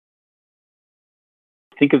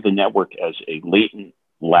think of the network as a latent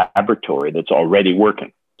laboratory that's already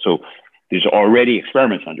working. So there's already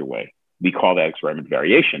experiments underway. We call that experiment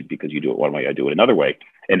variation because you do it one way, I do it another way.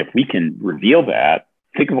 And if we can reveal that,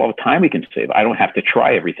 think of all the time we can save. I don't have to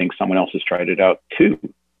try everything. Someone else has tried it out too.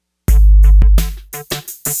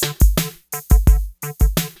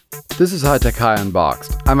 This is High Tech High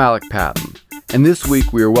Unboxed. I'm Alec Patton. And this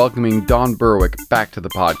week we are welcoming Don Berwick back to the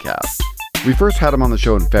podcast. We first had him on the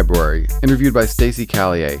show in February, interviewed by Stacey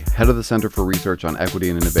Callier, head of the Center for Research on Equity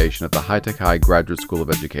and Innovation at the High Tech High Graduate School of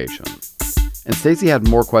Education. And Stacey had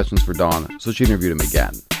more questions for Don, so she interviewed him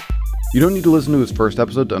again. You don't need to listen to his first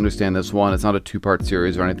episode to understand this one. It's not a two-part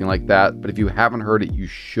series or anything like that, but if you haven't heard it, you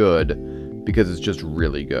should, because it's just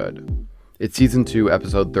really good. It's season 2,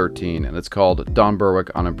 episode 13, and it's called Don Berwick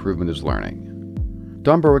on Improvement is Learning.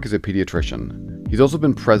 Don Berwick is a pediatrician. He's also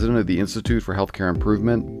been president of the Institute for Healthcare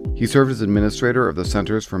Improvement. He served as administrator of the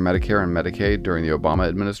Centers for Medicare and Medicaid during the Obama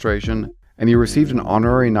administration, and he received an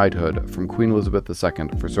honorary knighthood from Queen Elizabeth II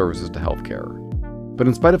for services to healthcare. But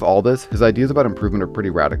in spite of all this, his ideas about improvement are pretty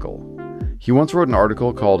radical. He once wrote an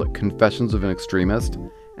article called Confessions of an Extremist,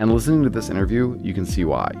 and listening to this interview, you can see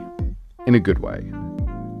why. In a good way.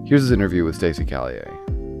 Here's his interview with Stacey Callier.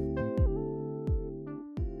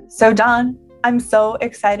 So Don, I'm so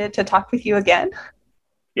excited to talk with you again.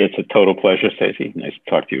 It's a total pleasure, Stacey. Nice to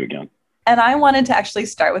talk to you again. And I wanted to actually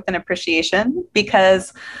start with an appreciation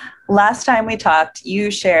because last time we talked,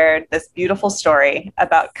 you shared this beautiful story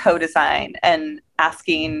about co-design and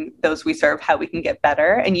asking those we serve how we can get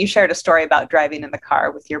better. And you shared a story about driving in the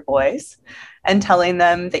car with your boys and telling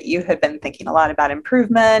them that you had been thinking a lot about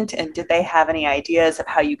improvement and did they have any ideas of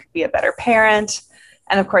how you could be a better parent?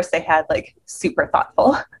 And of course, they had like super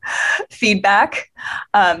thoughtful feedback,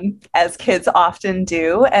 as kids often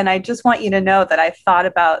do. And I just want you to know that I thought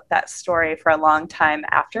about that story for a long time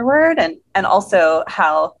afterward. And also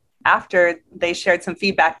how after they shared some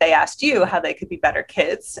feedback, they asked you how they could be better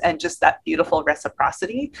kids and just that beautiful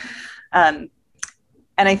reciprocity. And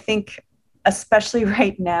I think especially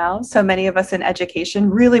right now, so many of us in education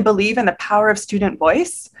really believe in the power of student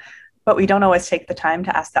voice. But we don't always take the time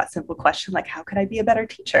to ask that simple question, like, how could I be a better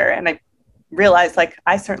teacher? And I realized, like,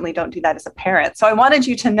 I certainly don't do that as a parent. So I wanted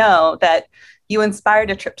you to know that you inspired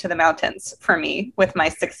a trip to the mountains for me with my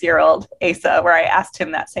 6-year-old Asa, where I asked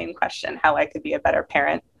him that same question, how I could be a better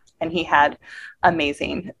parent. And he had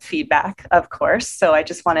amazing feedback, of course. So I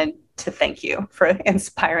just wanted to thank you for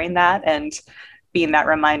inspiring that and being that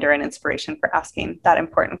reminder and inspiration for asking that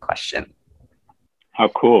important question. How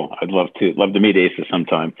cool. I'd love to meet Asa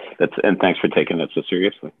sometime. And thanks for taking that so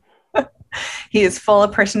seriously. He is full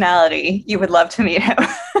of personality. You would love to meet him.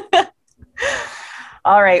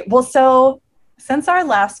 All right. Well, so since our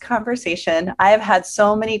last conversation, I have had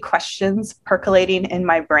so many questions percolating in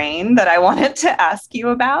my brain that I wanted to ask you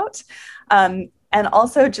about. And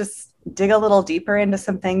also just dig a little deeper into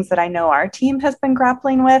some things that I know our team has been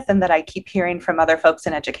grappling with and that I keep hearing from other folks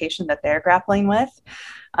in education that they're grappling with.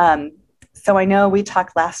 So I know we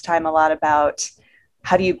talked last time a lot about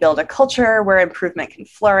how do you build a culture where improvement can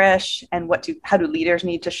flourish and how do leaders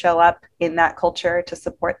need to show up in that culture to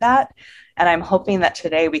support that? And I'm hoping that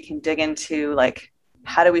today we can dig into like,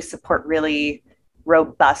 how do we support really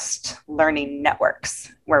robust learning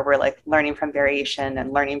networks where we're like learning from variation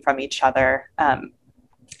and learning from each other,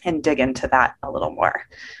 and dig into that a little more.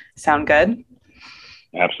 Sound good?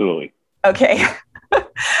 Absolutely. Okay.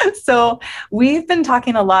 So we've been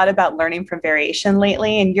talking a lot about learning from variation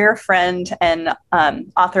lately, and your friend and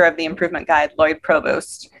author of the Improvement Guide, Lloyd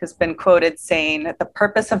Provost, has been quoted saying that the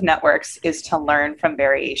purpose of networks is to learn from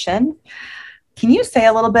variation. Can you say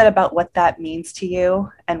a little bit about what that means to you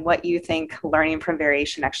and what you think learning from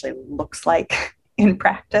variation actually looks like in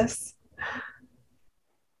practice?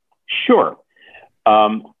 Sure.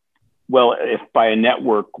 Well, if by a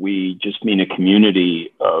network we just mean a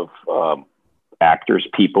community of actors,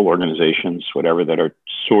 people, organizations, whatever, that are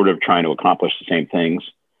sort of trying to accomplish the same things,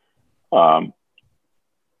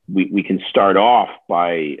 we can start off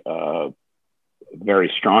by a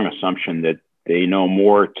very strong assumption that they know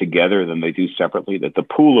more together than they do separately, that the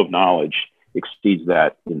pool of knowledge exceeds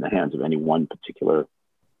that in the hands of any one particular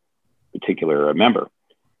member.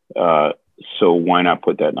 So why not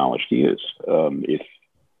put that knowledge to use?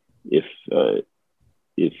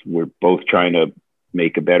 If we're both trying to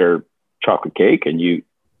make a better chocolate cake and you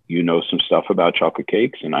know some stuff about chocolate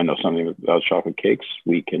cakes and I know something about chocolate cakes,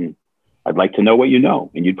 I'd like to know what you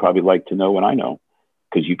know, and you'd probably like to know what I know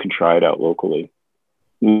because you can try it out locally.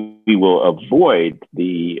 We will avoid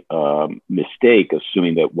the mistake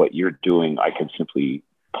assuming that what you're doing I can simply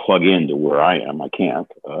plug into where I am. I can't.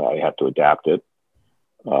 I have to adapt it.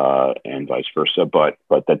 and vice versa. But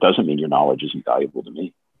that doesn't mean your knowledge isn't valuable to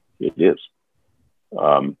me. It is.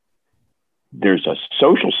 There's a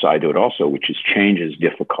social side to it also, which is change is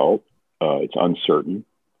difficult. It's uncertain.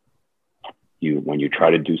 When you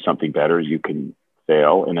try to do something better, you can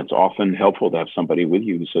fail. And it's often helpful to have somebody with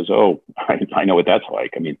you who says, oh, I know what that's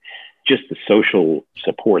like. I mean, just the social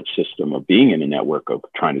support system of being in a network of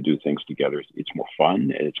trying to do things together, it's more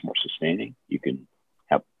fun, it's more sustaining. You can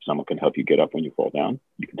have someone can help you get up when you fall down.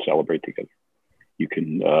 You can celebrate together. You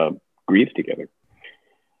can grieve together.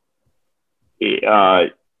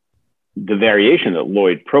 The variation that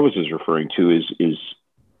Lloyd Provost is referring to is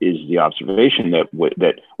the observation that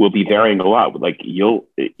will be varying a lot. Like you'll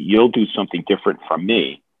do something different from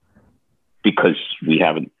me because we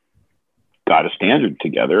haven't got a standard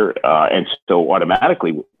together, and so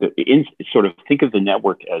automatically, sort of think of the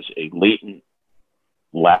network as a latent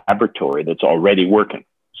laboratory that's already working.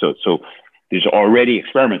 So there's already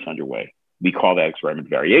experiments underway. We call that experiment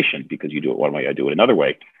variation because you do it one way, I do it another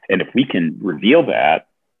way. And if we can reveal that,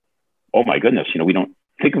 oh my goodness, we don't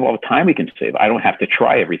think of all the time we can save. I don't have to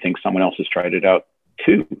try everything. Someone else has tried it out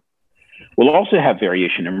too. We'll also have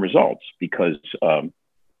variation in results because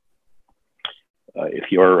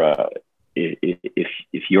if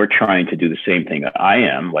you're trying to do the same thing I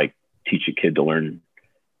am, like teach a kid to learn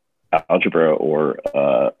algebra or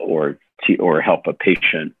help a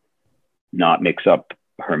patient not mix up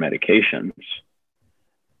her medications,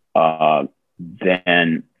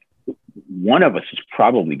 then one of us is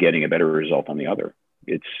probably getting a better result than the other.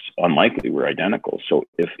 It's unlikely we're identical. So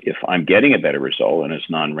if I'm getting a better result and it's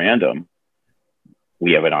non-random,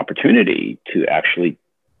 we have an opportunity to actually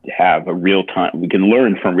have a real-time, we can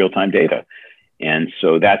learn from real-time data. And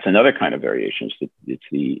so that's another kind of variation. It's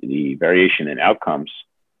the variation in outcomes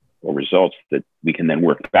or results that we can then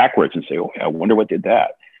work backwards and say, oh, I wonder what did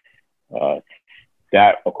that.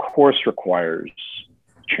 That, of course, requires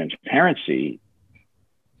transparency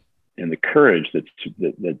and the courage that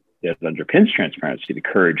underpins transparency, the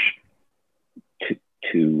courage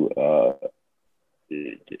to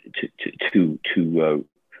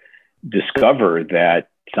discover that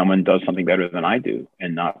someone does something better than I do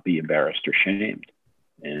and not be embarrassed or shamed,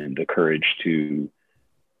 and the courage to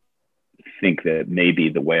think that maybe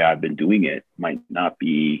the way I've been doing it might not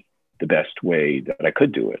be the best way that I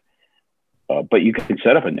could do it. But you can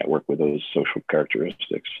set up a network with those social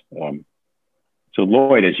characteristics. So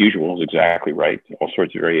Lloyd, as usual, is exactly right. All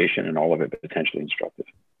sorts of variation and all of it potentially instructive.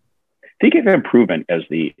 Think of improvement as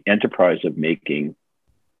the enterprise of making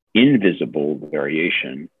invisible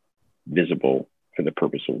variation visible for the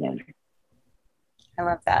purpose of learning. I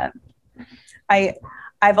love that.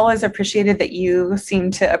 I've always appreciated that you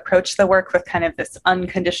seem to approach the work with kind of this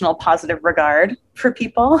unconditional positive regard for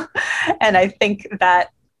people. And I think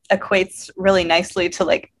that equates really nicely to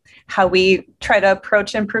like how we try to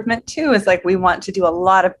approach improvement too, is like we want to do a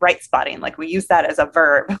lot of bright spotting. Like we use that as a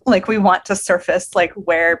verb. Like we want to surface like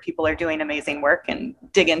where people are doing amazing work and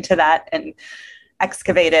dig into that and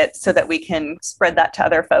excavate it so that we can spread that to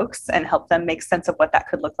other folks and help them make sense of what that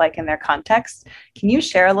could look like in their context. Can you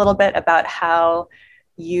share a little bit about how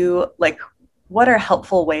you, like, what are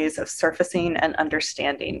helpful ways of surfacing and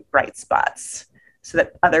understanding bright spots so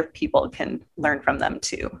that other people can learn from them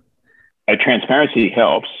too? Transparency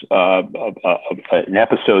helps. An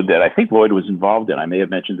episode that I think Lloyd was involved in, I may have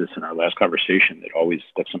mentioned this in our last conversation, that always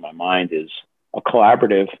sticks in my mind is a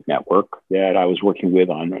collaborative network that I was working with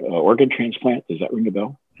on organ transplant. Does that ring a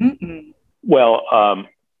bell? Mm-mm. Well,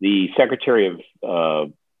 the Secretary of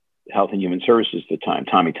Health and Human Services at the time,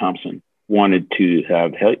 Tommy Thompson, wanted to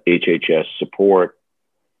have HHS support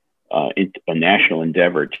a national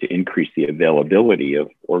endeavor to increase the availability of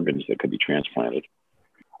organs that could be transplanted.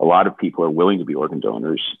 A lot of people are willing to be organ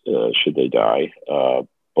donors should they die,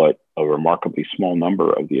 but a remarkably small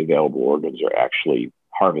number of the available organs are actually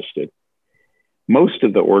harvested. Most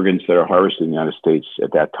of the organs that are harvested in the United States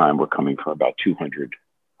at that time were coming from about 200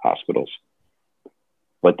 hospitals,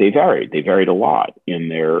 but they varied. They varied a lot in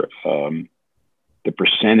their the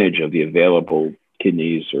percentage of the available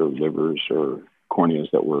kidneys or livers or corneas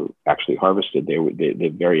that were actually harvested. The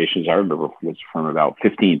variations I remember was from about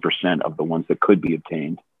 15% of the ones that could be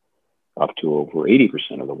obtained up to over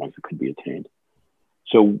 80% of the ones that could be attained.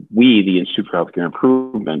 So we, the Institute for Healthcare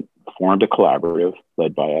Improvement, formed a collaborative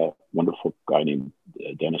led by a wonderful guy named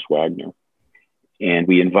Dennis Wagner. And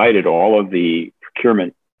we invited all of the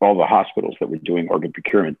hospitals that were doing organ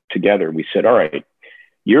procurement together. We said, all right,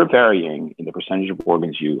 you're varying in the percentage of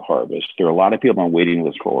organs you harvest. There are a lot of people on waiting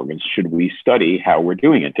lists for organs. Should we study how we're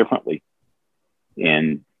doing it differently?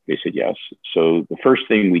 And they said yes. So the first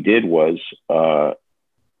thing we did was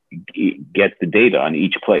get the data on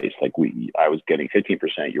each place. Like I was getting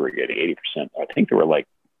 15%, you were getting 80%. I think there were a lot.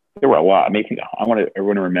 I want to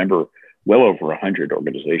remember well over 100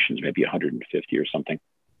 organizations, maybe 150 or something.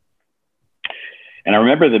 And I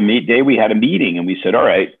remember the day we had a meeting and we said, all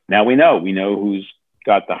right, now we know who's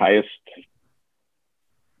got the highest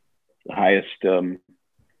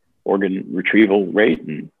organ retrieval rate.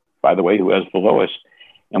 And by the way, who has the lowest?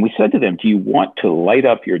 And we said to them, do you want to light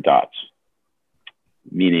up your dots?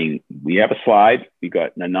 Meaning we have a slide, we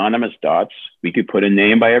got an anonymous dots. We could put a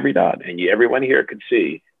name by every dot and everyone here could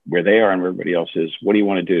see where they are and where everybody else is. What do you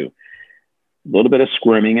want to do? A little bit of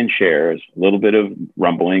squirming and shares, a little bit of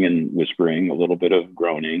rumbling and whispering, a little bit of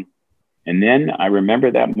groaning. And then I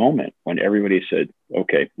remember that moment when everybody said,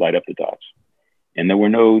 okay, light up the dots. And there were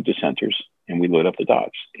no dissenters and we lit up the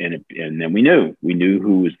dots. And then we knew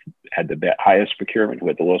who had the highest procurement, who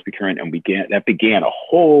had the lowest procurement. And that began a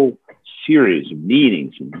whole series of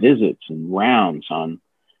meetings and visits and rounds on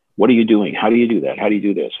what are you doing? How do you do that? How do you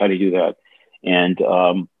do this? How do you do that? And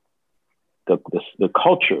the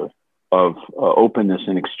culture of openness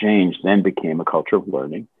and exchange then became a culture of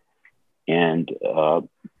learning. And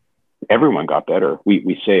everyone got better.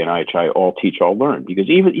 We say in IHI, all teach, all learn, because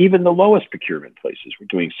even the lowest procurement places were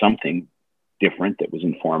doing something different that was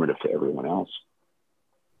informative to everyone else.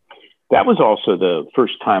 That was also the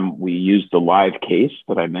first time we used the live case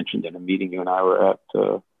that I mentioned in a meeting you and I were at,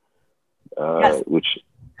 yes. Which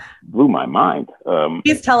blew my mind.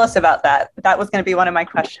 Please tell us about that. That was going to be one of my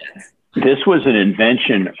questions. This was an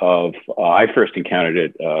invention of, I first encountered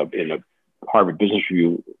it in a Harvard Business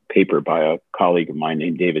Review paper by a colleague of mine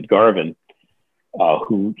named David Garvin,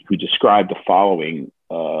 who described the following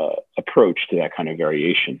approach to that kind of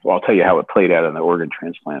variation. Well, I'll tell you how it played out in the organ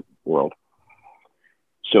transplant world.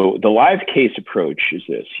 So the live case approach is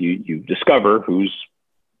this: you discover who's,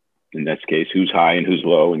 in this case, who's high and who's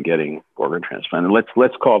low in getting organ transplant. And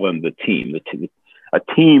let's call them the team. A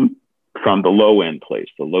team from the low end place,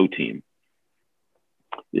 the low team,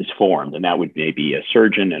 is formed, and that would maybe a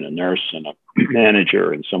surgeon and a nurse and a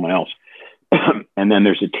manager and someone else. And then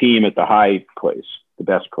there's a team at the high place, the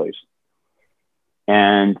best place.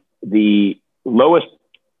 And the lowest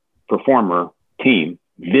performer team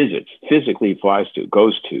physically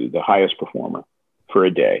goes to the highest performer for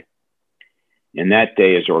a day. And that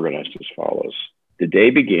day is organized as follows. The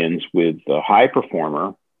day begins with the high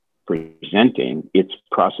performer presenting its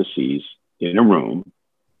processes in a room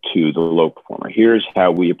to the low performer. Here's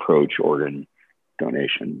how we approach organ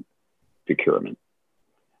donation procurement.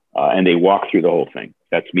 And they walk through the whole thing.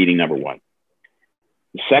 That's meeting number one.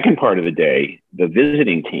 The second part of the day, the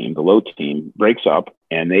visiting team, the low team, breaks up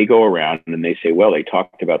and they go around and they say, well, they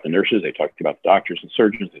talked about the nurses, they talked about the doctors and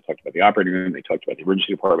surgeons, they talked about the operating room, they talked about the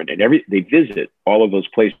emergency department, and they visit all of those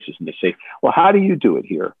places and they say, well, how do you do it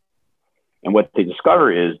here? And what they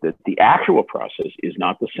discover is that the actual process is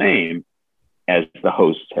not the same as the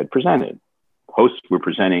hosts had presented. Hosts were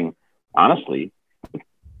presenting honestly.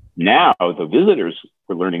 Now the visitors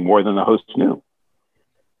were learning more than the hosts knew.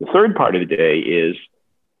 The third part of the day is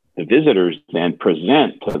the visitors then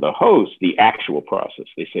present to the host the actual process.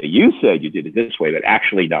 They say, you said you did it this way, but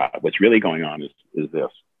actually not. What's really going on is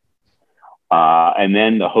this. And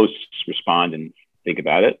then the hosts respond and think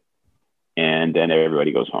about it. And then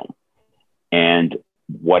everybody goes home. And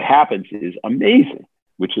what happens is amazing,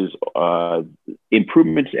 which is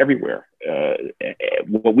improvements everywhere.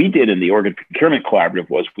 What we did in the Organ Procurement Collaborative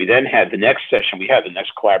was we then had the next session, we had the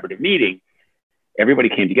next collaborative meeting. Everybody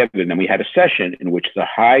came together, and then we had a session in which the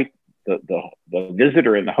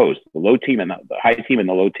visitor and the host, the low team and the high team and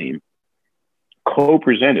the low team,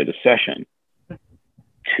 co-presented a session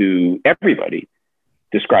to everybody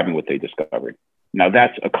describing what they discovered. Now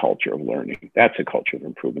that's a culture of learning. That's a culture of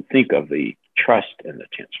improvement. Think of the trust and the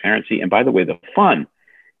transparency, and by the way, the fun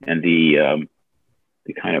and the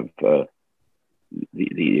kind of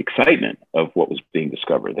the excitement of what was being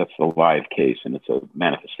discovered. That's the live case, and it's a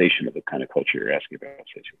manifestation of the kind of culture you're asking about.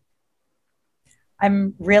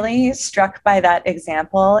 I'm really struck by that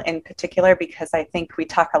example in particular because I think we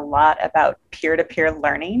talk a lot about peer-to-peer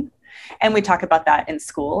learning, and we talk about that in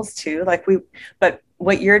schools too. But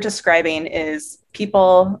what you're describing is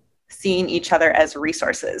people seeing each other as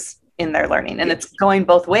resources in their learning, and it's going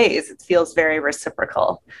both ways. It feels very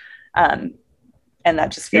reciprocal. And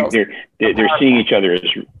that just feels they're seeing each other as,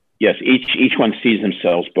 yes, each one sees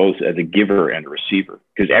themselves both as a giver and a receiver,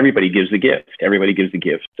 because everybody gives the gift. Everybody gives the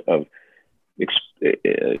gift of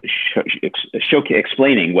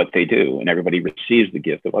explaining what they do, and everybody receives the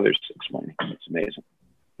gift of others explaining. It's amazing.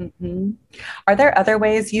 Mm-hmm. Are there other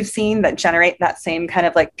ways you've seen that generate that same kind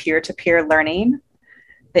of like peer-to-peer learning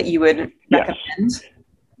that you would recommend?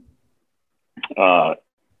 Uh,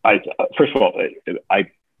 First of all,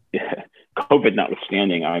 COVID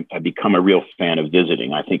notwithstanding, I've become a real fan of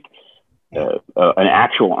visiting. I think an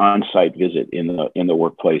actual on-site visit in the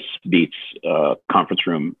workplace beats a conference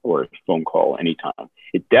room or a phone call anytime.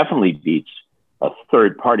 It definitely beats a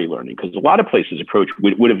third-party learning, because a lot of places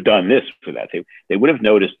would have done this for that. They would have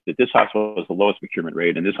noticed that this hospital has the lowest procurement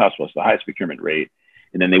rate and this hospital has the highest procurement rate,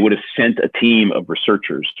 and then they would have sent a team of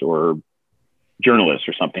researchers or journalists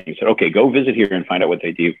or something and said, okay, go visit here and find out what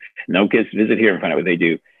they do. No, visit here and find out what they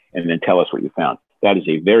do, and then tell us what you found. That is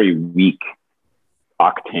a very weak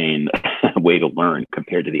octane way to learn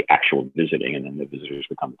compared to the actual visiting, and then the visitors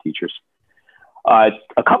become the teachers. A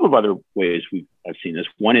couple of other ways I've seen this.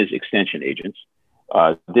 One is extension agents.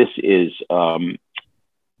 This is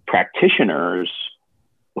practitioners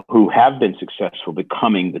who have been successful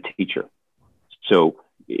becoming the teacher. So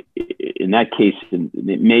in that case,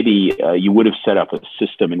 maybe you would have set up a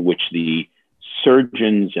system in which the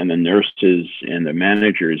surgeons and the nurses and the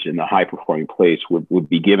managers in the high performing place would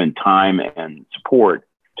be given time and support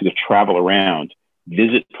to travel around,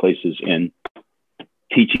 visit places, and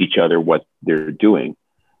teach each other what they're doing.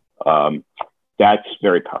 That's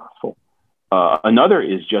very powerful. Another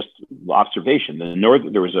is just observation.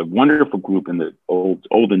 There was a wonderful group in the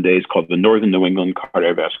olden days called the Northern New England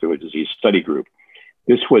Cardiovascular Disease Study Group.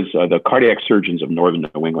 This was the cardiac surgeons of Northern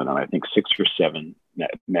New England, and I think 6 or 7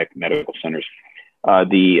 medical centers.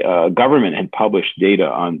 The government had published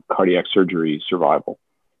data on cardiac surgery survival,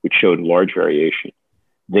 which showed large variation.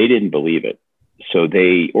 They didn't believe it, so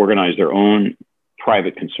they organized their own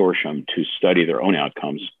private consortium to study their own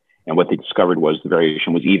outcomes. And what they discovered was the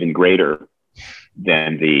variation was even greater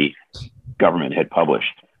than the government had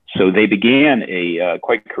published. So they began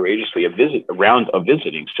quite courageously a round of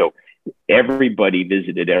visiting. So everybody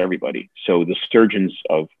visited everybody. So the surgeons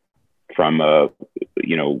from the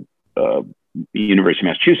University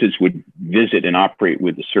of Massachusetts would visit and operate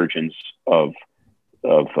with the surgeons of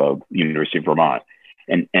University of Vermont.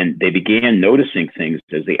 And they began noticing things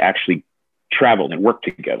as they actually traveled and worked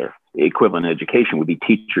together. The equivalent education would be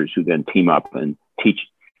teachers who then team up and teach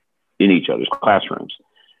in each other's classrooms.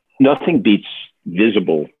 Nothing beats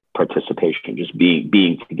visible participation, just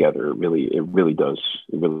being together. It really does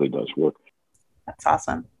work. That's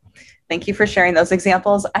awesome. Thank you for sharing those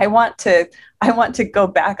examples. I want to go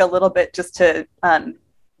back a little bit just to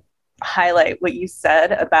highlight what you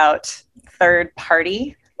said about third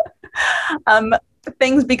party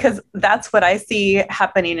things, because that's what I see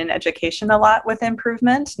happening in education a lot with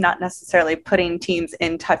improvement, not necessarily putting teams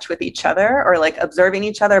in touch with each other or like observing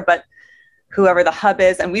each other, but whoever the hub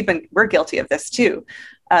is, and we're guilty of this too,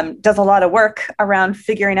 does a lot of work around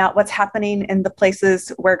figuring out what's happening in the places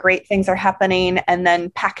where great things are happening and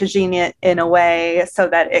then packaging it in a way so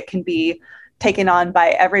that it can be taken on by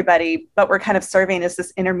everybody, but we're kind of serving as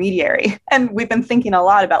this intermediary. And we've been thinking a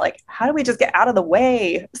lot about like, how do we just get out of the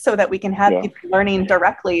way so that we can have people learning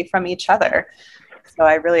directly from each other? So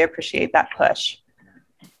I really appreciate that push.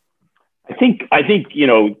 I think,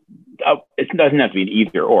 it doesn't have to be an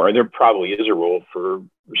either or. There probably is a role for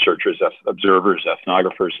researchers, observers,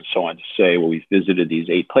 ethnographers, and so on to say, well, we've visited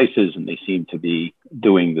these 8 places and they seem to be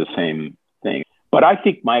doing the same thing. But I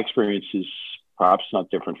think my experience is perhaps not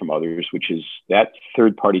different from others, which is that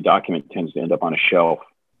third-party document tends to end up on a shelf.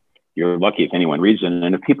 You're lucky if anyone reads it,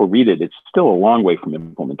 and if people read it, it's still a long way from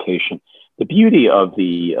implementation. The beauty of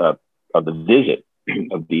the visit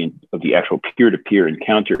of the actual peer-to-peer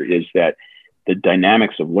encounter is that the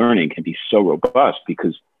dynamics of learning can be so robust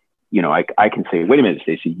because, I can say, wait a minute,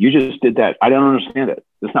 Stacy, you just did that. I don't understand it.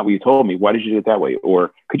 That's not what you told me. Why did you do it that way?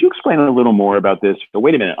 Or could you explain a little more about this? Or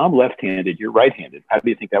wait a minute, I'm left-handed, you're right-handed. How do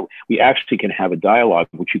you think that? We actually can have a dialogue,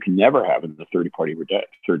 which you can never have in the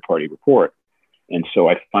third-party report. And so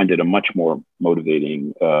I find it a much more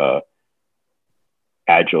motivating,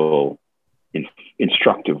 agile,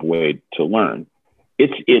 instructive way to learn.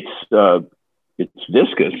 It's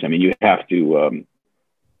viscous. I mean, you have to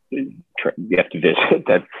visit.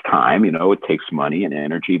 That's time. It takes money and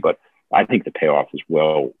energy, but I think the payoff is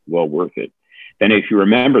well worth it. And if you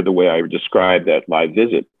remember the way I described that live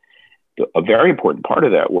visit, a very important part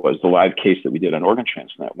of that was the live case that we did on organ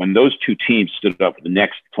transplant. When those 2 teams stood up at the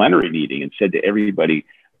next plenary meeting and said to everybody,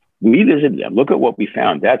 we visited them, look at what we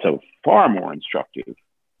found. That's a far more instructive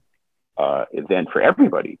event for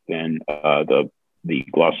everybody than the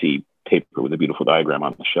glossy paper with a beautiful diagram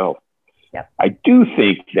on the shelf. Yep. I do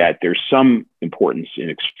think that there's some importance in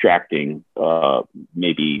extracting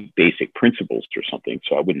maybe basic principles or something.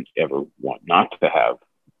 So I wouldn't ever want not to have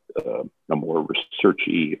a more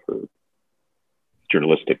researchy or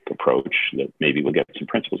journalistic approach that maybe we'll get some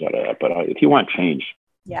principles out of that. But if you want change,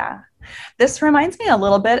 Yeah. This reminds me a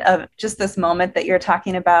little bit of just this moment that you're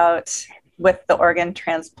talking about with the organ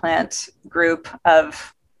transplant group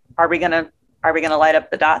of, are we going to light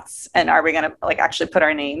up the dots, and are we going to like actually put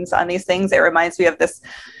our names on these things? It reminds me of this.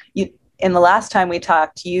 In the last time we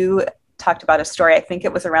talked, you talked about a story, I think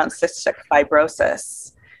it was around cystic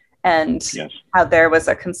fibrosis, and Yes. how there was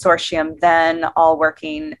a consortium then all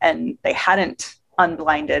working, and they hadn't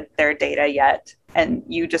unblinded their data yet. And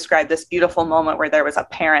you described this beautiful moment where there was a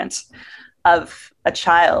parent of a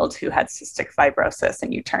child who had cystic fibrosis,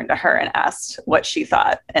 and you turned to her and asked what she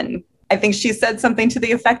thought. And I think she said something to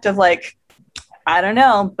the effect of like, I don't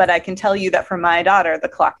know, but I can tell you that for my daughter, the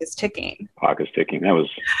clock is ticking. Clock is ticking. That was,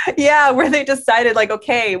 yeah, where they decided like,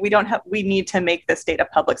 okay, we need to make this data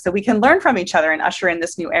public so we can learn from each other and usher in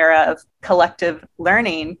this new era of collective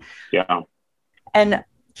learning. yeah. And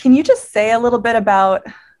can you just say a little bit about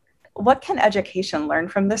what can education learn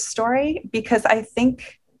from this story? Because I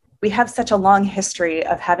think we have such a long history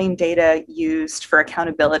of having data used for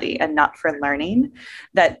accountability and not for learning,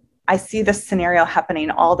 that I see this scenario happening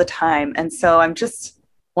all the time. And so I'm just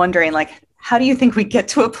wondering, like, how do you think we get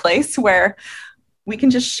to a place where we can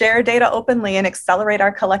just share data openly and accelerate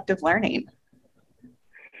our collective learning?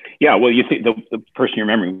 Yeah, well, you think the person you're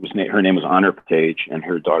remembering her name was Honor Page, and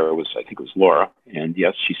her daughter was, I think it was Laura. And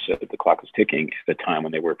yes, she said the clock was ticking at the time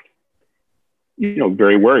when they were,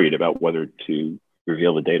 very worried about whether to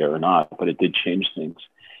reveal the data or not, but it did change things.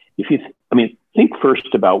 Think first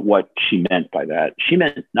about what she meant by that. She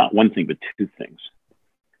meant not one thing, but two things.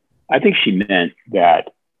 I think she meant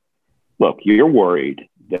that, look, you're worried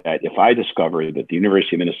that if I discover that the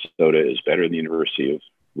University of Minnesota is better than the University of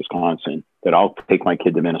Wisconsin, that I'll take my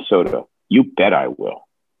kid to Minnesota. You bet I will.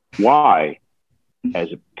 Why,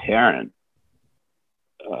 as a parent,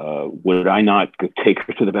 would I not take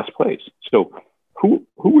her to the best place? So who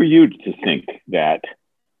are you to think that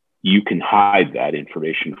you can hide that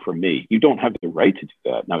information from me? You don't have the right to do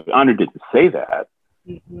that. Now, Honor didn't say that.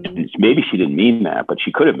 Mm-hmm. And maybe she didn't mean that, but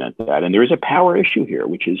she could have meant that. And there is a power issue here,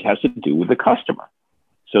 which has to do with the customer.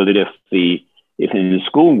 So that if in the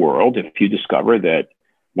school world, if you discover that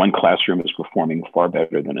one classroom is performing far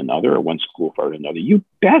better than another, or one school far than another, you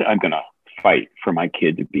bet I'm going to fight for my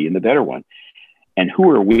kid to be in the better one. And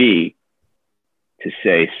who are we to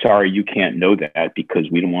say, sorry, you can't know that because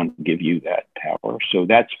we don't want to give you that power? So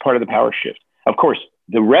that's part of the power shift. Of course,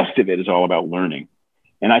 the rest of it is all about learning.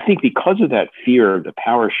 And I think because of that fear of the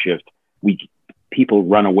power shift, people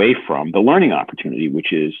run away from the learning opportunity,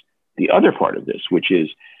 which is the other part of this, which is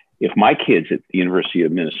if my kid's at the University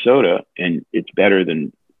of Minnesota and it's better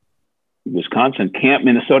than Wisconsin, can't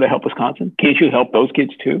Minnesota help Wisconsin? Can't you help those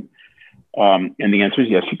kids too? And the answer is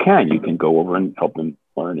yes, you can. You can go over and help them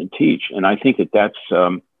learn and teach. And I think that's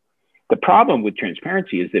the problem with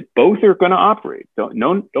transparency, is that both are going to operate.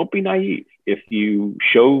 Don't be naive. If you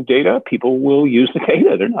show data, people will use the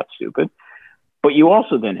data. They're not stupid. But you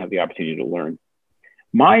also then have the opportunity to learn.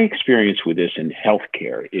 My experience with this in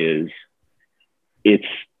healthcare is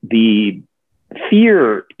the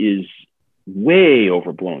fear is way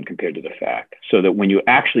overblown compared to the fact. So that when you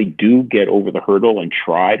actually do get over the hurdle and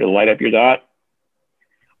try to light up your dot,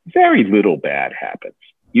 very little bad happens.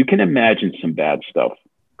 You can imagine some bad stuff,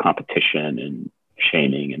 competition and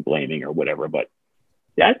shaming and blaming or whatever, but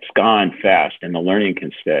that's gone fast and the learning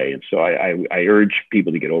can stay. And so I urge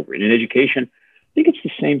people to get over it. In education, I think it's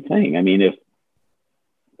the same thing. I mean, if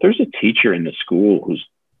there's a teacher in the school who's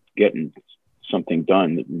getting something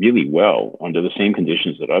done really well under the same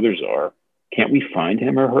conditions that others are, can't we find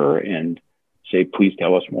him or her and say, please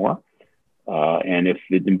tell us more? And if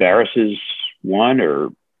it embarrasses one or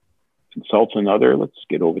insults another, let's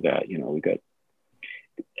get over that.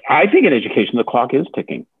 I think in education, the clock is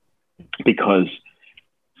ticking, because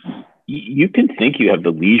you can think you have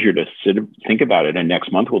the leisure to think about it, and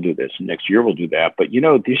next month we'll do this, and next year we'll do that. But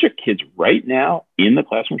these are kids right now in the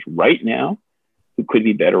classrooms right now who could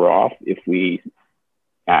be better off if we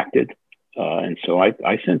acted. And so I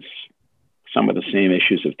sense some of the same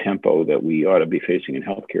issues of tempo that we ought to be facing in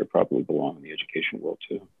healthcare probably belong in the education world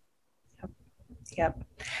too. Yep.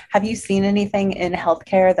 Have you seen anything in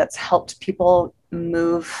healthcare that's helped people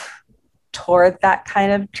move toward that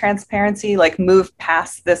kind of transparency, like move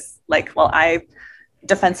past this,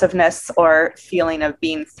 defensiveness or feeling of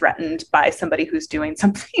being threatened by somebody who's doing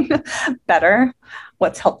something better?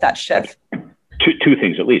 What's helped that shift? Two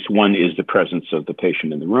things, at least. One is the presence of the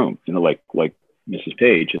patient in the room, like Mrs.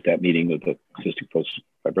 Page at that meeting of the Cystic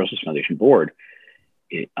Fibrosis Foundation board.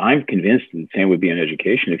 I'm convinced the same would be in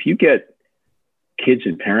education. If you get kids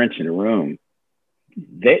and parents in a room,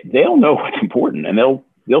 they'll know what's important, and they'll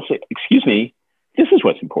say, excuse me, this is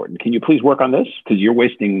what's important. Can you please work on this? Because you're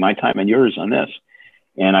wasting my time and yours on this.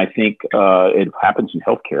 And I think it happens in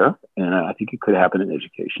healthcare, and I think it could happen in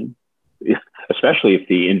education, especially if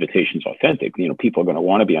the invitation is authentic. People are going to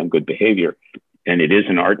want to be on good behavior, and it is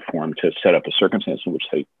an art form to set up a circumstance in which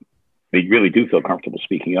they really do feel comfortable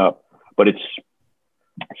speaking up, but it's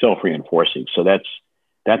self-reinforcing. So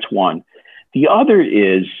that's one. The other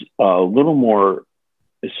is a little more,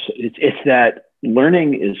 it's that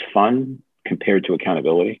learning is fun compared to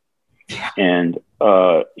accountability. And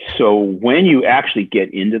so when you actually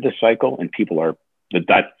get into the cycle and people are, the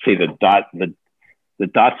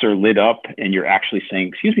dots are lit up and you're actually saying,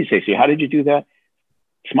 excuse me, Stacey, how did you do that?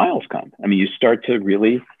 Smiles come. I mean, you start to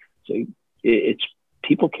really say, it's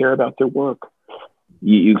people care about their work.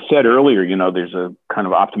 You said earlier, there's a kind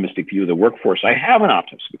of optimistic view of the workforce. I have an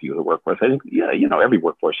optimistic view of the workforce. I think, every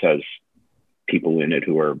workforce has people in it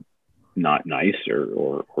who are not nice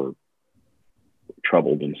or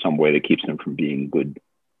troubled in some way that keeps them from being good,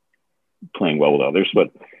 playing well with others.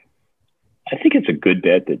 But I think it's a good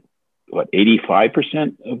bet that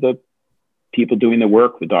 85% of the people doing the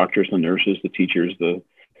work, the doctors, the nurses, the teachers, the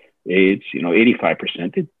aides,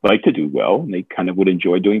 85%, they'd like to do well and they kind of would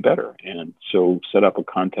enjoy doing better. And so set up a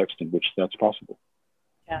context in which that's possible.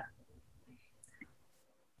 Yeah.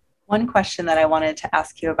 One question that I wanted to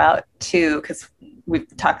ask you about too, because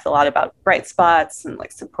we've talked a lot about bright spots and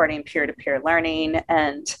like supporting peer-to-peer learning.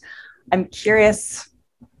 And I'm curious,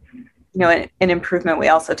 in improvement, we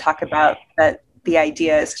also talk about that the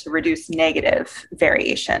idea is to reduce negative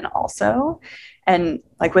variation also. And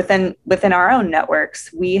like within our own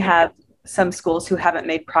networks, we have some schools who haven't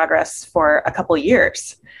made progress for a couple of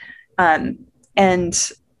years. And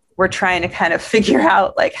we're trying to kind of figure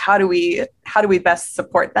out like, how do we best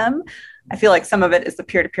support them? I feel like some of it is the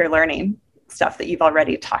peer-to-peer learning stuff that you've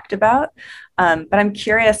already talked about. But I'm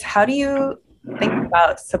curious, how do you think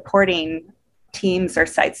about supporting teams or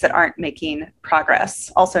sites that aren't making progress,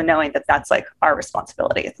 also knowing that that's like our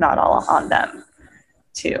responsibility? It's not all on them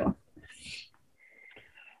too.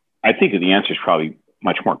 I think that the answer is probably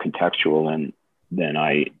much more contextual than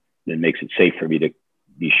makes it safe for me to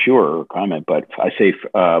be sure or comment. But I say,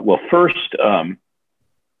 first,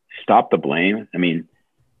 stop the blame. I mean,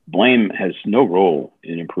 blame has no role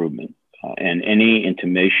in improvement, and any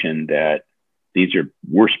intimation that these are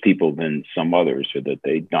worse people than some others, or that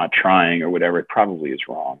they're not trying or whatever, it probably is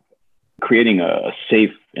wrong. Creating a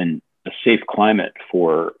safe climate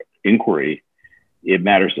for inquiry, it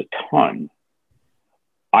matters a ton.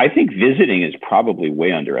 I think visiting is probably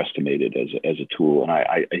way underestimated as a tool, and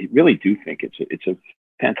I really do think it's a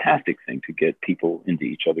fantastic thing to get people into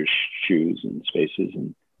each other's shoes and spaces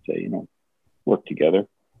and say, work together.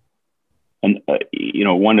 And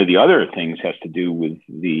one of the other things has to do with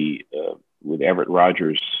with Everett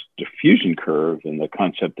Rogers' diffusion curve and the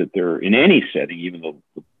concept that there, in any setting, even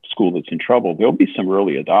the school that's in trouble, there'll be some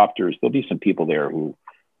early adopters. There'll be some people there who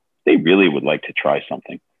they really would like to try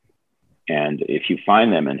something. And if you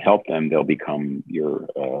find them and help them, they'll become your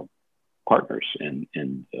partners and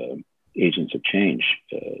agents of change.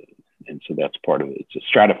 And so that's part of it. It's a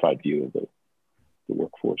stratified view of the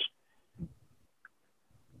workforce.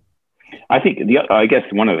 I think I guess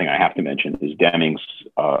one other thing I have to mention is Deming's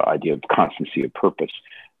idea of constancy of purpose.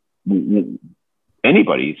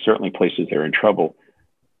 Anybody, certainly places they're in trouble,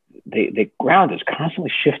 the ground is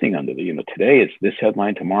constantly shifting under the, today it's this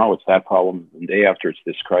headline, tomorrow it's that problem, and the day after it's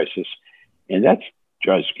this crisis. And that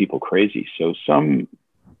drives people crazy. So some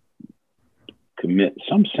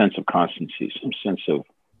sense of constancy, some sense of,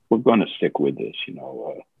 we're going to stick with this,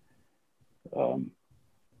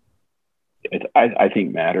 I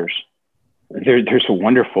think matters. There's a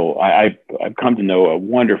wonderful, I've come to know a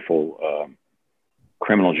wonderful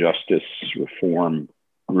criminal justice reform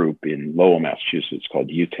group in Lowell, Massachusetts called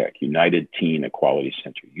UTEC, United Teen Equality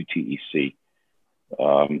Center, UTEC.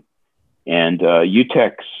 And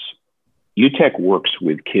UTEC works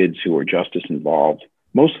with kids who are justice involved,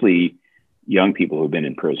 mostly young people who have been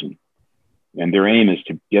in prison. And their aim is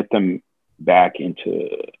to get them back into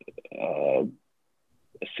a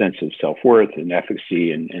sense of self-worth and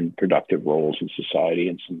efficacy and productive roles in society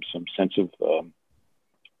and some sense of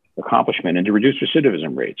accomplishment, and to reduce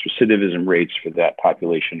recidivism rates. Recidivism rates for that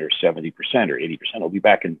population are 70% or 80%. They'll be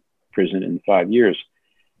back in prison in 5 years.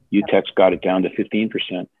 UTEC's got it down to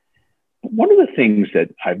 15%. One of the things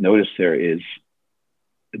that I've noticed there is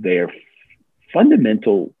their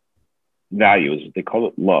fundamental values. They call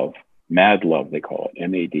it love, mad love, they call it,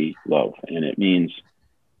 MAD, love. And it means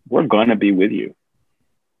we're going to be with you.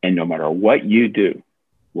 And no matter what you do,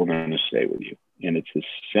 we're going to stay with you. And it's this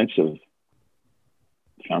sense of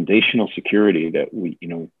foundational security that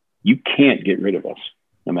You can't get rid of us.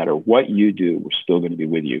 No matter what you do, we're still going to be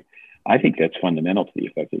with you. I think that's fundamental to the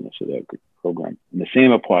effectiveness of that program. And the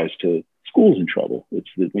same applies to schools in trouble. It's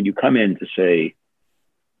that when you come in to say,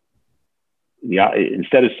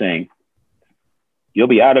 instead of saying, you'll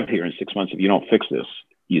be out of here in 6 months if you don't fix this,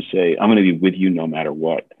 you say, I'm going to be with you no matter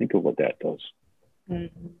what. Think of what that does.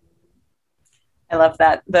 Mm-hmm. I love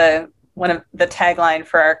that. One of the tagline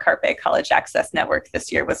for our Carpe College Access Network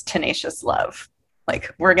this year was tenacious love.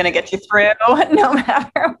 Like, we're going to get you through no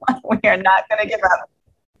matter what. We are not going to give up.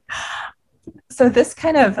 So this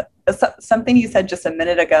kind of something you said just a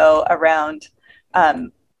minute ago around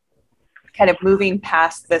kind of moving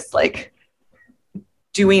past this, like,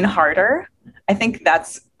 doing harder. I think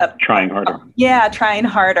that's trying harder. Yeah, trying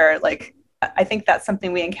harder. Like, I think that's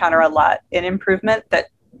something we encounter a lot in improvement,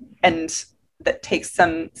 that takes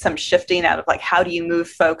some shifting out of, like, how do you move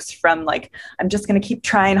folks from, like, I'm just going to keep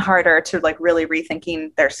trying harder, to, like, really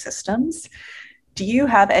rethinking their systems. Do you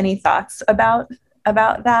have any thoughts about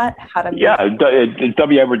that? How to move?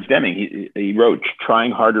 W. Edwards Deming, he wrote,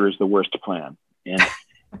 trying harder is the worst plan. And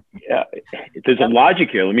yeah, there's a logic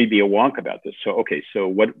here. Let me be a wonk about this. So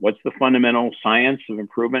what's the fundamental science of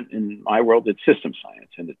improvement in my world? It's system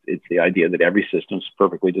science. And it's the idea that every system is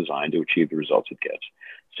perfectly designed to achieve the results it gets.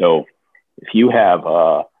 So if you have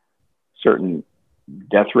a certain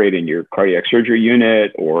death rate in your cardiac surgery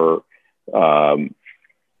unit, or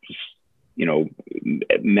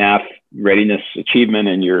math readiness achievement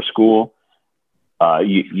in your school,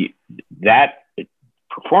 that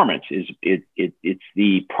performance it's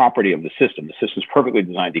the property of the system. The system is perfectly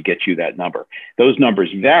designed to get you that number. Those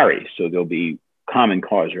numbers vary, so there'll be common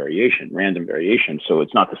cause variation, random variation. So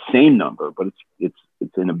it's not the same number, but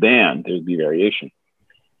it's in a band. There'll be variation.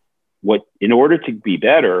 In order to be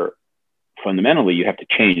better, fundamentally, you have to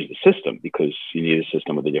change the system, because you need a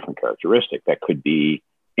system with a different characteristic. That could be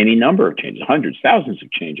any number of changes, hundreds, thousands of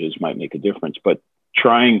changes might make a difference. But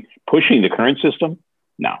pushing the current system,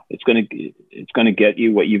 no, it's going to get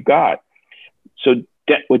you what you've got. So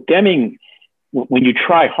with Deming, when you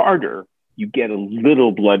try harder, you get a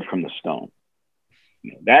little blood from the stone.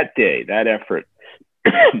 That day, that effort,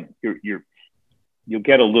 you'll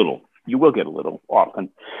get a little. You will get a little, often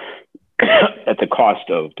at the cost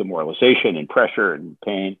of demoralization and pressure and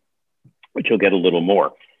pain, but you'll get a little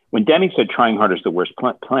more. When Deming said trying harder is the worst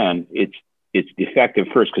plan, it's defective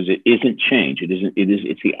first, because it isn't change.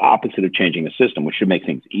 It's the opposite of changing a system, which should make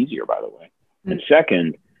things easier, by the way. Mm-hmm. And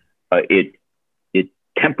second, it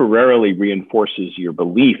temporarily reinforces your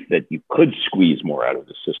belief that you could squeeze more out of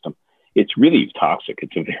the system. It's really toxic.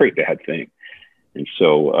 It's a very bad thing. And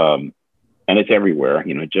so, and it's everywhere,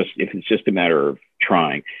 if it's just a matter of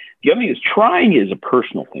trying. The other thing is, trying is a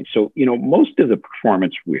personal thing. So, most of the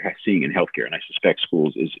performance we're seeing in healthcare, and I suspect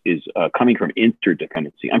schools, is coming from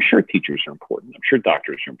interdependency. I'm sure teachers are important. I'm sure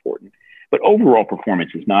doctors are important. But overall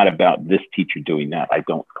performance is not about this teacher doing that, I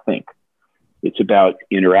don't think. It's about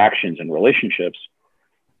interactions and relationships.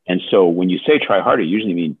 And so when you say try harder, you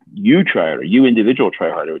usually mean you try harder, you individual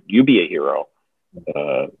try harder, you be a hero.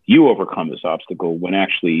 You overcome this obstacle, when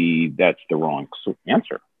actually that's the wrong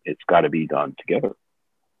answer. It's got to be done together.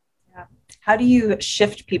 Yeah. How do you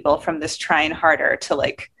shift people from this trying harder to,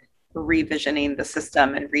 like, revisioning the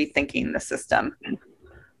system and rethinking the system?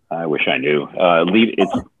 I wish I knew. I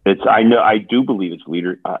do believe it's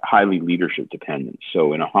highly leadership dependent.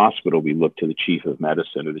 So in a hospital, we look to the chief of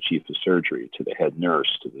medicine or the chief of surgery, to the head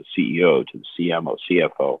nurse, to the CEO, to the CMO,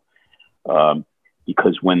 CFO.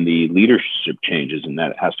 Because when the leadership changes, and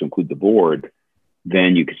that has to include the board,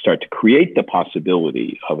 then you can start to create the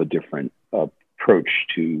possibility of a different approach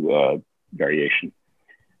to variation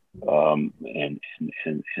and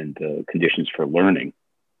conditions for learning.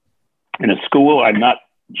 In a school, I'm not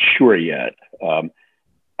sure yet.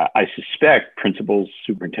 I suspect principals,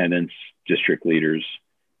 superintendents, district leaders,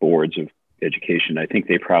 boards of education, I think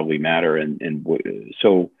they probably matter.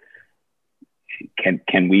 So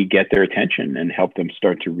can we get their attention and help them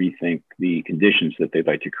start to rethink the conditions that they'd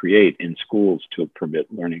like to create in schools to permit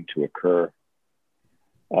learning to occur?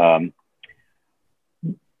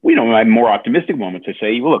 My more optimistic moments, I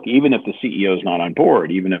say, look, even if the CEO is not on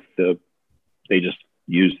board, even if they just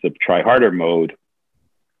use the try harder mode,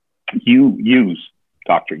 you use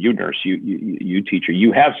doctor, you nurse, you teacher,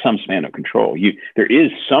 you have some span of control. There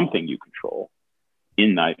is something you control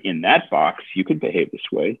in that box. You can behave this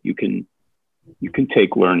way. You can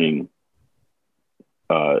take learning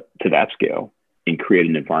to that scale and create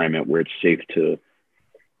an environment where it's safe to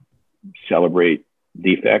celebrate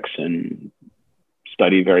defects and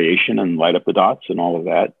study variation and light up the dots and all of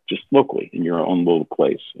that, just locally in your own little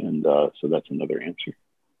place. And so that's another answer.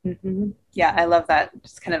 Yeah, I love that.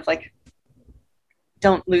 Just kind of like,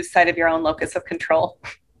 don't lose sight of your own locus of control.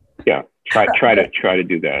 Yeah, try to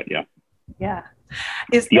do that. Yeah. Yeah.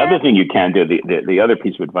 Other thing you can do, the other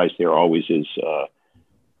piece of advice there always is,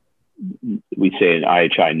 we say in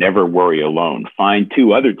IHI, never worry alone. Find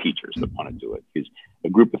 2 other teachers that want to do it, because a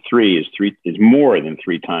group of 3 is more than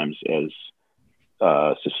 3 times as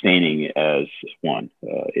sustaining as one.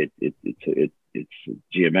 It's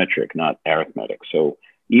geometric, not arithmetic. So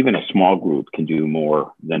even a small group can do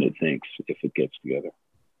more than it thinks if it gets together.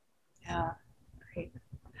 Yeah, great.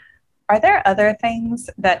 Are there other things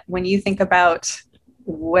that, when you think about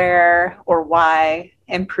where or why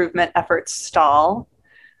improvement efforts stall,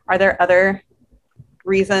 are there other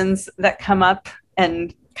reasons that come up,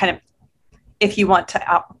 and kind of, if you want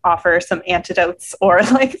to offer some antidotes or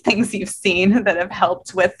like things you've seen that have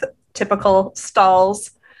helped with typical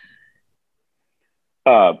stalls?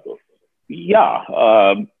 Again,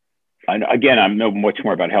 I know much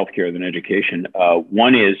more about healthcare than education.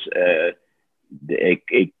 One is a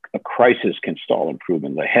crisis can stall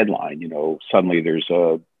improvement. The headline, suddenly there's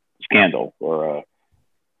a scandal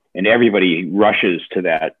and everybody rushes to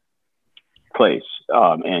that place,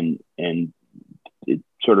 and it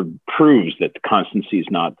sort of proves that the constancy is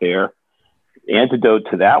not there. The antidote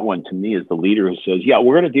to that one, to me, is the leader who says, "Yeah,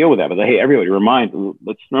 we're going to deal with that, but hey, everybody,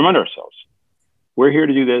 let's remind ourselves, we're here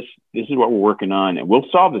to do this. This is what we're working on, and we'll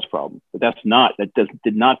solve this problem." But that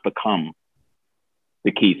did not become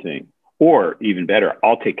the key thing. Or even better,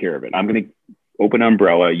 I'll take care of it. I'm going to open an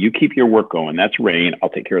umbrella. You keep your work going. That's rain. I'll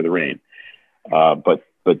take care of the rain.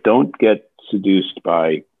 But don't get seduced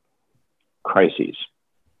by crises.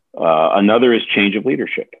 Another is change of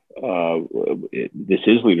leadership. This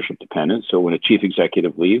is leadership dependent. So when a chief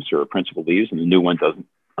executive leaves or a principal leaves and the new one doesn't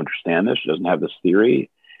understand this, doesn't have this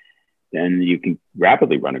theory, then you can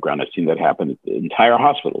rapidly run aground. I've seen that happen at entire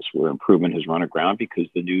hospitals where improvement has run aground because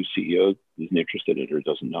the new CEO isn't interested in it or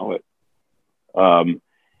doesn't know it.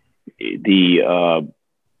 The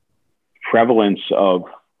prevalence of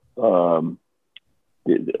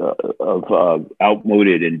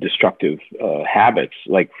outmoded and destructive habits,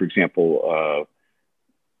 like, for example,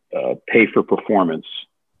 pay for performance,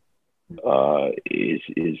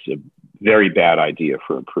 is a very bad idea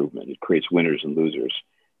for improvement. It creates winners and losers.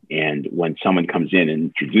 And when someone comes in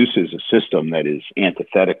and introduces a system that is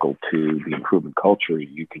antithetical to the improvement culture,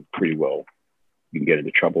 you can get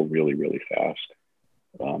into trouble really, really fast.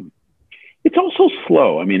 It's also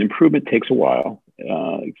slow. I mean, improvement takes a while.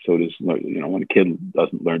 So does, when a kid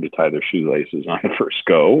doesn't learn to tie their shoelaces on the first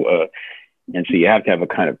go. And so you have to have a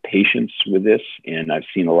kind of patience with this. And I've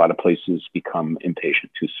seen a lot of places become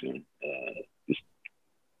impatient too soon.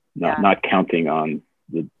 Not counting on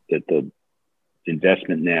the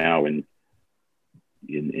investment now and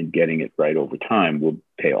in getting it right over time will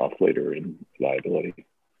pay off later in liability.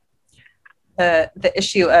 The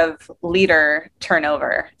issue of leader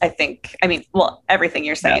turnover, everything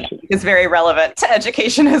you're saying is very relevant to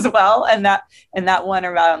education as well. And that one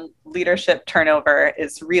around leadership turnover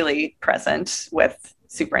is really present with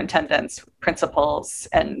superintendents, principals,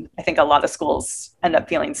 and I think a lot of schools end up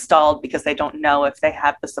feeling stalled because they don't know if they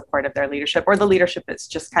have the support of their leadership, or the leadership is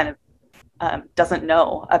just kind of doesn't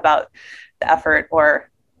know about the effort or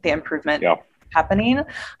the improvement happening.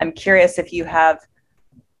 I'm curious if you have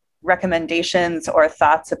recommendations or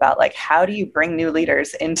thoughts about, like, how do you bring new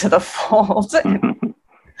leaders into the fold?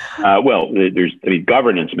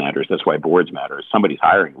 Governance matters. That's why boards matter. Somebody's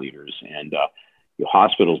hiring leaders, and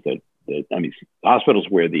hospitals hospitals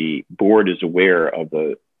where the board is aware of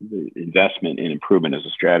the investment in improvement as a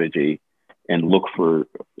strategy and look for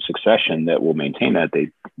succession that will maintain that,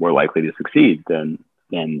 they're more likely to succeed than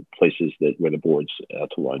places where the board's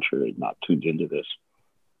out to lunch or not tuned into this.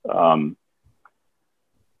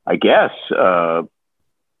 I guess,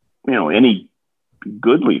 any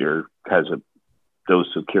good leader has a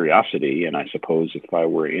dose of curiosity. And I suppose if I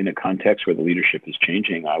were in a context where the leadership is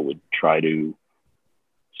changing, I would try to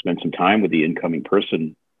spend some time with the incoming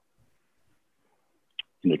person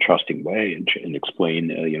in a trusting way and explain,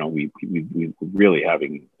 we're really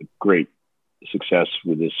having a great success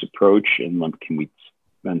with this approach. And can we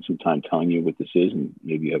spend some time telling you what this is? And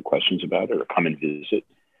maybe you have questions about it or come and visit.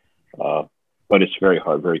 But it's very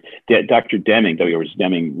hard. Dr. Deming, W.R.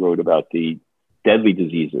 Deming, wrote about the deadly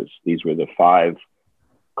diseases. These were the 5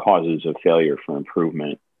 causes of failure for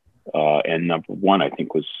improvement. And number 1, I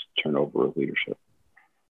think, was turnover of leadership.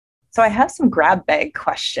 So I have some grab bag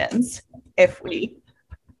questions.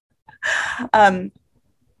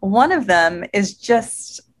 One of them is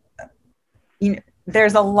just,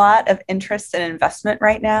 there's a lot of interest and investment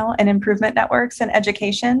right now in improvement networks and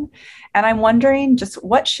education. And I'm wondering just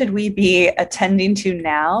what should we be attending to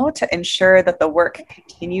now to ensure that the work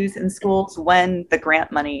continues in schools when the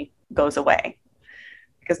grant money goes away?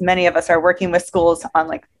 Because many of us are working with schools on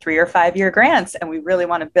like 3 or 5 year grants, and we really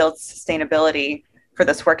want to build sustainability for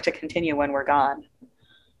this work to continue when we're gone.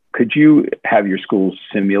 Could you have your schools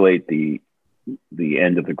simulate the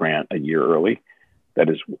end of the grant a year early? That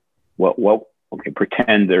is, okay,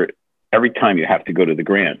 pretend every time you have to go to the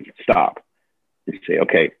grant, stop and say,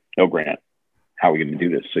 okay, no grant. How are we going to do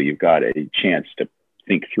this? So you've got a chance to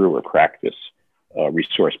think through or crack this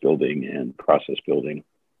resource building and process building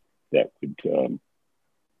that would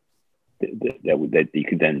that you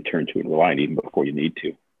could then turn to and rely on even before you need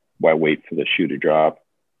to. Why wait for the shoe to drop?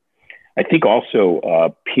 I think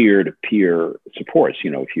also peer-to-peer supports.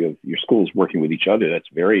 If you have your schools working with each other, that's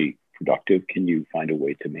very productive. Can you find a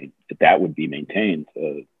way to that would be maintained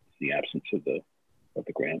in the absence of the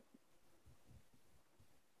grant?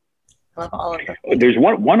 I love all of that. There's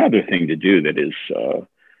one other thing to do that is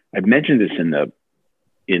I've mentioned this in the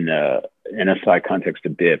NSI context a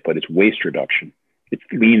bit, but it's waste reduction. It's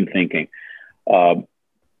lean thinking.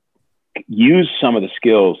 Use some of the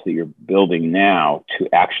skills that you're building now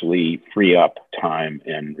to actually free up time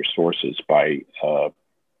and resources by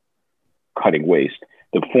cutting waste.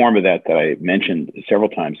 The form of that I mentioned several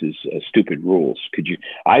times is stupid rules.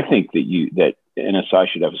 I think that NSI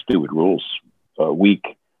should have a stupid rules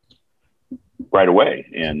week right away,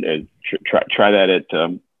 and try that at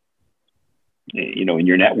in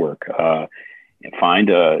your network. And find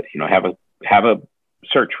have a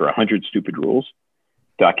search for 100 stupid rules,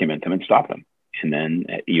 document them and stop them. And then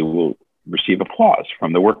you will receive applause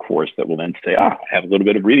from the workforce that will then say, I have a little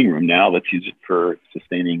bit of breathing room now. Let's use it for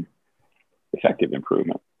sustaining effective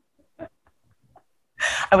improvement.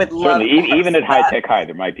 I would love even at High Tech High,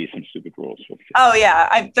 there might be some stupid rules. Oh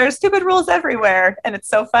yeah, there's stupid rules everywhere, and it's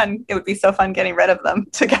so fun. It would be so fun getting rid of them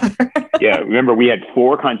together. Yeah, remember we had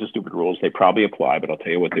 4 kinds of stupid rules. They probably apply, but I'll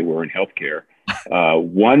tell you what they were in healthcare.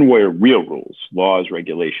 One were real rules, laws,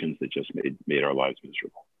 regulations that just made our lives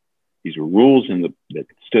miserable. These were rules that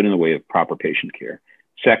stood in the way of proper patient care.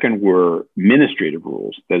 Second were administrative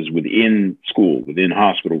rules, that is within school, within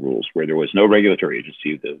hospital rules, where there was no regulatory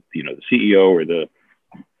agency. The CEO or the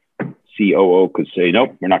COO could say,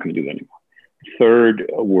 nope, we're not going to do that anymore.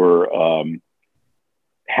 Third were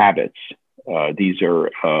habits. These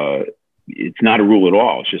are, it's not a rule at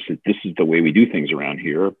all. It's just that this is the way we do things around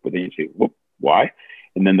here. But then you say, well, why?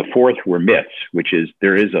 And then the fourth were myths, which is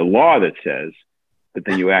there is a law that says, but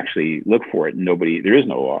then you actually look for it and there is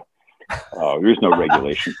no law. There is no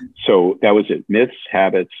regulation. So that was it. Myths,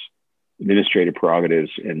 habits, administrative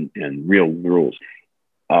prerogatives, and real rules.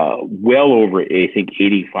 Well over, I think,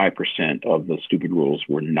 85% of the stupid rules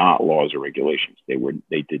were not laws or regulations. They were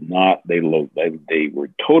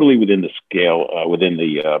totally within the scale, within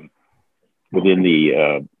the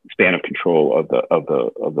span of control of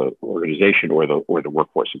the organization or the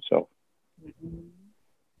workforce itself.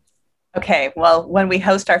 Okay, well, when we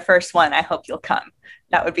host our first one, I hope you'll come.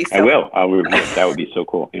 That would be so. I will. That would be so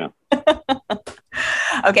cool. Yeah.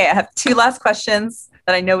 Okay, I have 2 last questions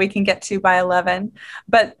that I know we can get to by 11.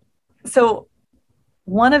 But so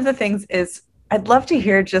one of the things is I'd love to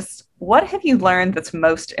hear just what have you learned that's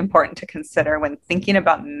most important to consider when thinking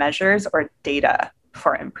about measures or data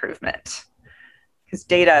for improvement? Because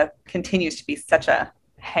data continues to be such a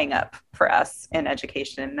hang up for us in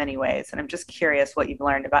education in many ways. And I'm just curious what you've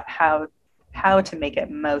learned about how to make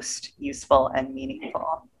it most useful and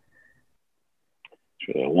meaningful.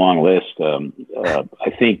 It's a long list. I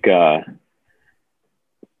think,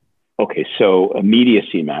 okay, so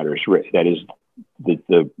immediacy matters. That is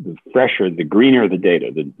the fresher, the greener the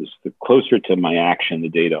data, the closer to my action the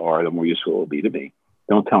data are, the more useful it will be to me.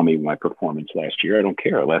 Don't tell me my performance last year. I don't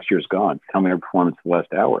care. Last year's gone. Tell me my performance the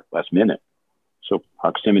last hour, last minute. So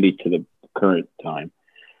proximity to the current time,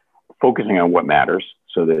 focusing on what matters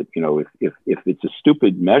so that, if it's a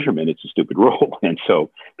stupid measurement, it's a stupid rule. And so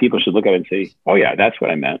people should look at it and say, oh yeah, that's what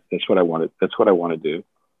I meant. That's what I wanted. That's what I want to do.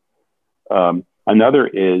 Another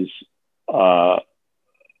is the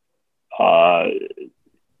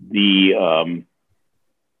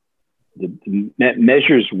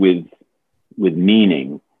measures with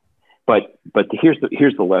meaning, but here's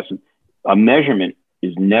the lesson. A measurement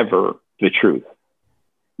is never the truth.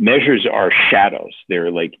 Measures are shadows. They're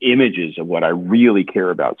like images of what I really care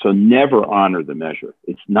about. So never honor the measure.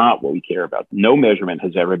 It's not what we care about. No measurement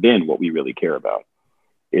has ever been what we really care about.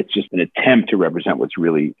 It's just an attempt to represent what's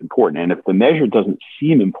really important. And if the measure doesn't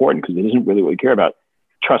seem important because it isn't really what we care about,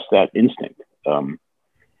 trust that instinct.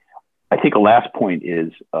 I think a last point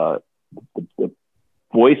is the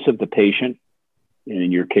voice of the patient, and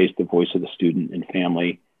in your case, the voice of the student and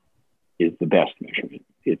family, is the best measurement.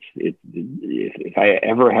 If I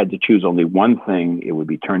ever had to choose only one thing, it would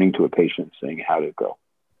be turning to a patient saying, how did it go?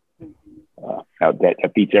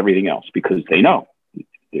 That beats everything else, because they know.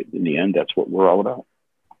 In the end, that's what we're all about.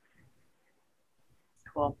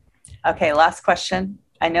 Cool. Okay, last question.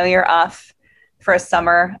 I know you're off for a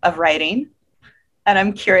summer of writing, and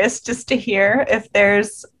I'm curious just to hear if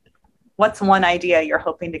what's one idea you're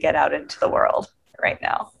hoping to get out into the world right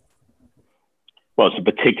now? Well, it's a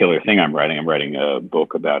particular thing I'm writing. I'm writing a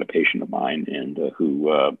book about a patient of mine and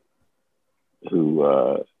who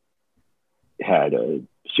had a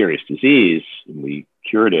serious disease, and we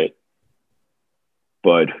cured it,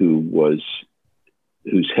 but whose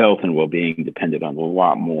health and well-being depended on a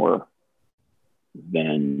lot more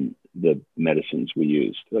than the medicines we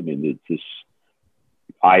used. I mean, it's this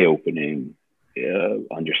eye-opening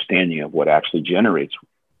understanding of what actually generates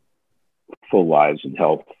full lives and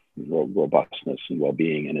health, robustness and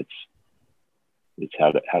well-being, and it's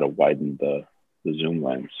how to widen the zoom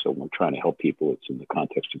lens. So we're trying to help people. It's in the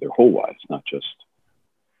context of their whole lives, not just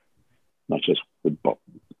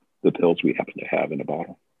the pills we happen to have in a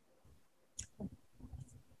bottle.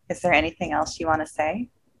 Is there anything else you want to say?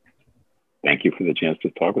 Thank you for the chance to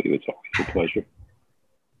talk with you. It's always a pleasure.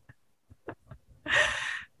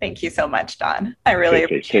 Thank you so much, Don. I really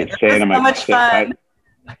appreciate it. It was so much fun.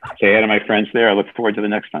 Say hi to my friends there. I look forward to the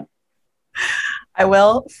next time. I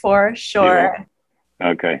will, for sure.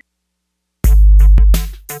 Okay.